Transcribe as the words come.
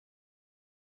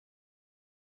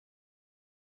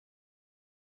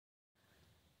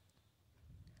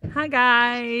Hi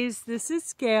guys, this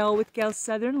is Gail with Gail's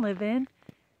Southern Living.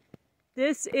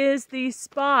 This is the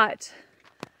spot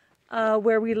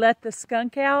where we let the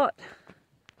skunk out,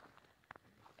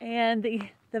 and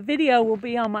the video will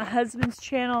be on my husband's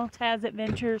channel, Taz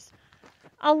Adventures.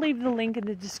 I'll leave the link in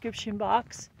the description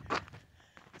box.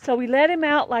 So we let him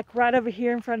out like right over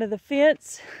here in front of the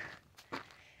fence,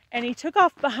 and he took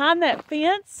off behind that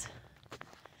fence,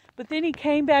 but then he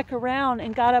came back around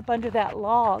and got up under that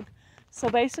log. So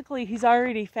basically he's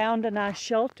already found a nice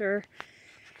shelter,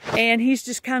 and he's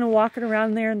just kind of walking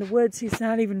around there in the woods. He's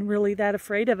not even really that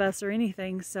afraid of us or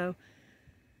anything. So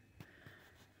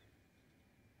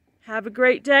have a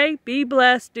great day. Be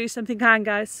blessed. Do something kind,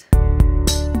 guys.